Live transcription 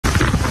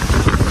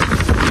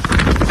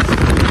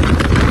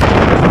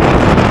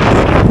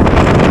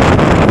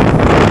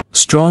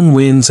Strong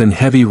winds and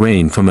heavy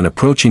rain from an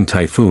approaching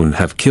typhoon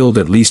have killed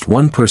at least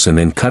one person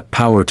and cut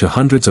power to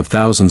hundreds of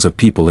thousands of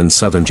people in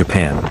southern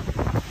Japan.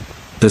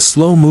 The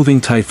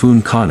slow-moving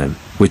Typhoon Khanun,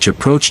 which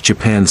approached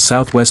Japan's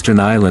southwestern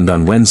island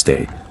on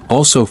Wednesday,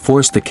 also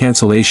forced the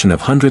cancellation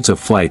of hundreds of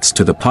flights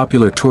to the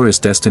popular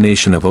tourist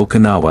destination of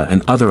Okinawa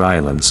and other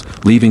islands,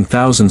 leaving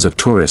thousands of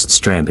tourists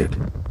stranded.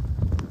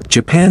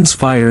 Japan's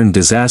Fire and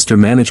Disaster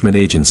Management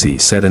Agency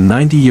said a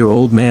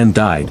 90-year-old man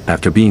died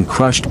after being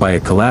crushed by a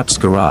collapsed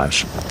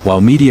garage,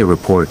 while media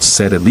reports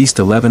said at least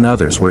 11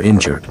 others were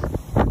injured.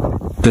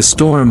 The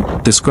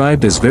storm,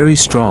 described as very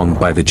strong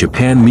by the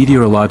Japan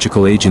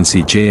Meteorological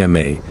Agency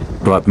JMA,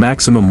 brought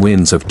maximum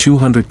winds of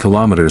 200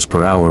 km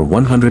per hour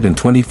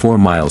 124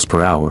 miles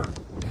per hour.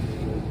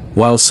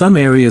 While some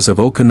areas of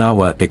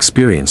Okinawa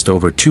experienced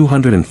over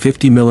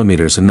 250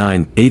 millimeters and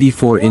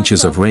 984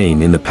 inches of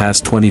rain in the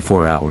past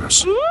 24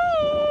 hours.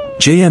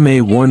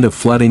 JMA warned of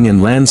flooding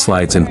and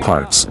landslides in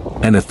parts,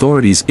 and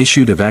authorities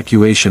issued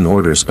evacuation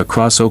orders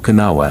across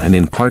Okinawa and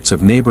in parts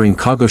of neighboring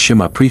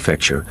Kagoshima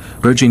Prefecture,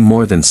 urging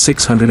more than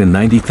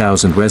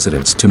 690,000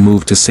 residents to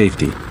move to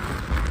safety.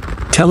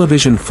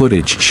 Television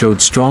footage showed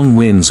strong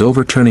winds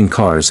overturning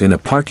cars in a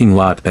parking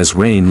lot as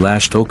rain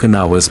lashed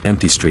Okinawa's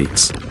empty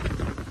streets.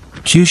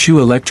 Kyushu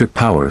Electric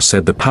Power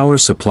said the power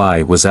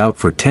supply was out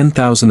for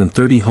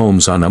 10,030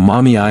 homes on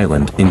Amami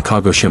Island in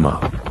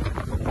Kagoshima.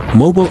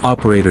 Mobile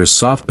operators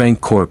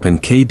SoftBank Corp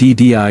and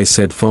KDDI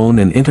said phone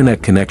and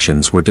internet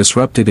connections were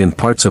disrupted in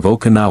parts of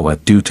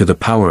Okinawa due to the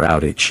power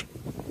outage.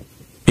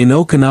 In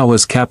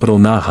Okinawa's capital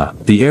Naha,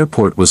 the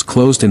airport was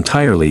closed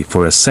entirely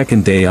for a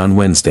second day on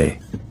Wednesday.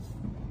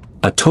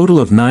 A total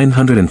of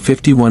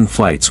 951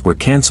 flights were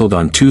cancelled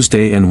on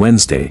Tuesday and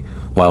Wednesday,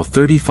 while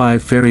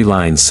 35 ferry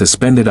lines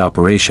suspended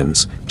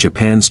operations,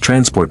 Japan's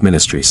transport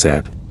ministry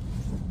said.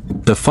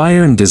 The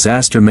Fire and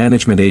Disaster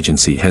Management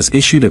Agency has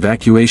issued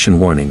evacuation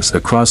warnings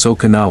across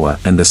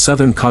Okinawa and the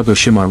southern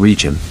Kagoshima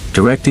region,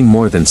 directing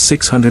more than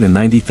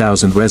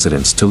 690,000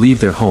 residents to leave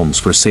their homes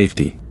for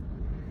safety.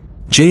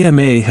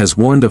 JMA has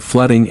warned of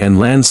flooding and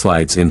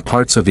landslides in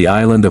parts of the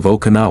island of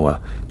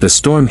Okinawa. The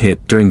storm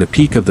hit during the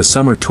peak of the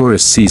summer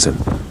tourist season,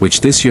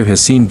 which this year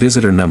has seen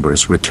visitor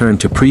numbers return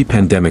to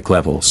pre-pandemic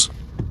levels.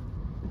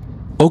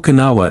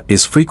 Okinawa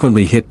is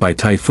frequently hit by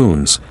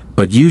typhoons,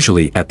 but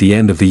usually at the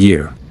end of the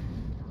year.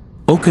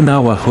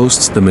 Okinawa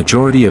hosts the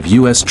majority of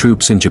U.S.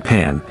 troops in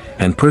Japan,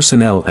 and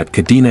personnel at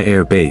Kadena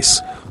Air Base,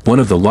 one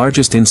of the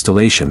largest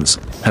installations,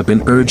 have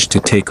been urged to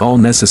take all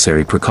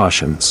necessary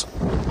precautions.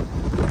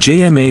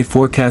 JMA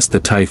forecast the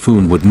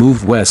typhoon would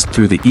move west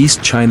through the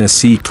East China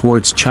Sea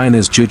towards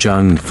China's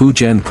Zhejiang and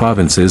Fujian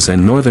provinces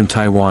and northern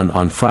Taiwan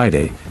on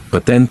Friday,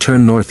 but then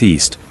turn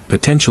northeast,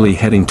 potentially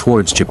heading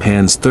towards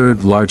Japan's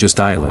third largest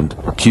island,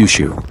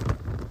 Kyushu.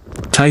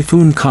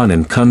 Typhoon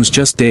Khanun comes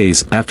just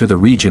days after the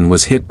region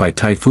was hit by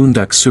Typhoon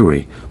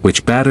Doksuri,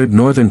 which battered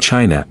northern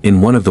China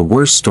in one of the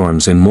worst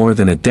storms in more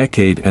than a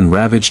decade and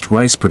ravaged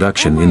rice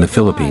production in the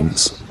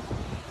Philippines.